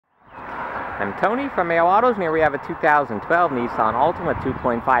I'm Tony from Mayo Autos, and here we have a 2012 Nissan Altima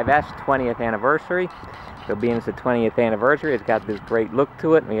 2.5S 20th anniversary. So being it's the 20th anniversary, it's got this great look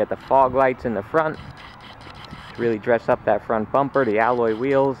to it. We got the fog lights in the front to really dress up that front bumper, the alloy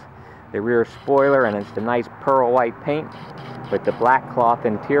wheels, the rear spoiler, and it's the nice pearl white paint with the black cloth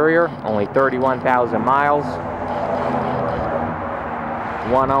interior. Only 31,000 miles.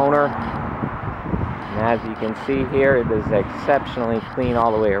 One owner. And as you can see here, it is exceptionally clean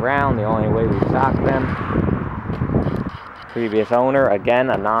all the way around, the only way we stock them. Previous owner, again,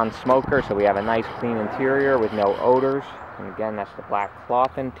 a non-smoker, so we have a nice clean interior with no odors. And again, that's the black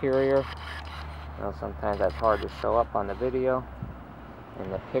cloth interior. You know, sometimes that's hard to show up on the video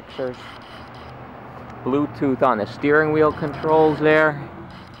and the pictures. Bluetooth on the steering wheel controls there.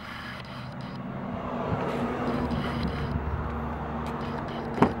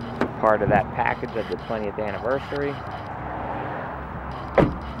 Part of that package of the 20th anniversary.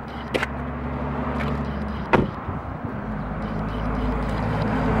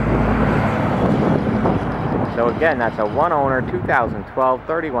 So again, that's a one owner 2012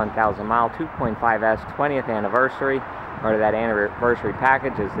 31,000 mile 2.5S 20th anniversary. Part of that anniversary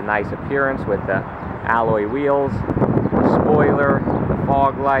package is the nice appearance with the alloy wheels, the spoiler, the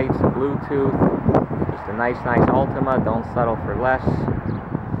fog lights, the Bluetooth. Just a nice Altima. Don't settle for less.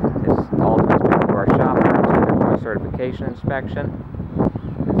 This Altima's been to our shop for our certification inspection.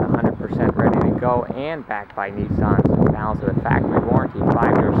 It's 100% ready to go and backed by Nissan. Balance of the factory warranty,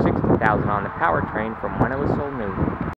 5 years, 60,000 on the powertrain from when it was sold new.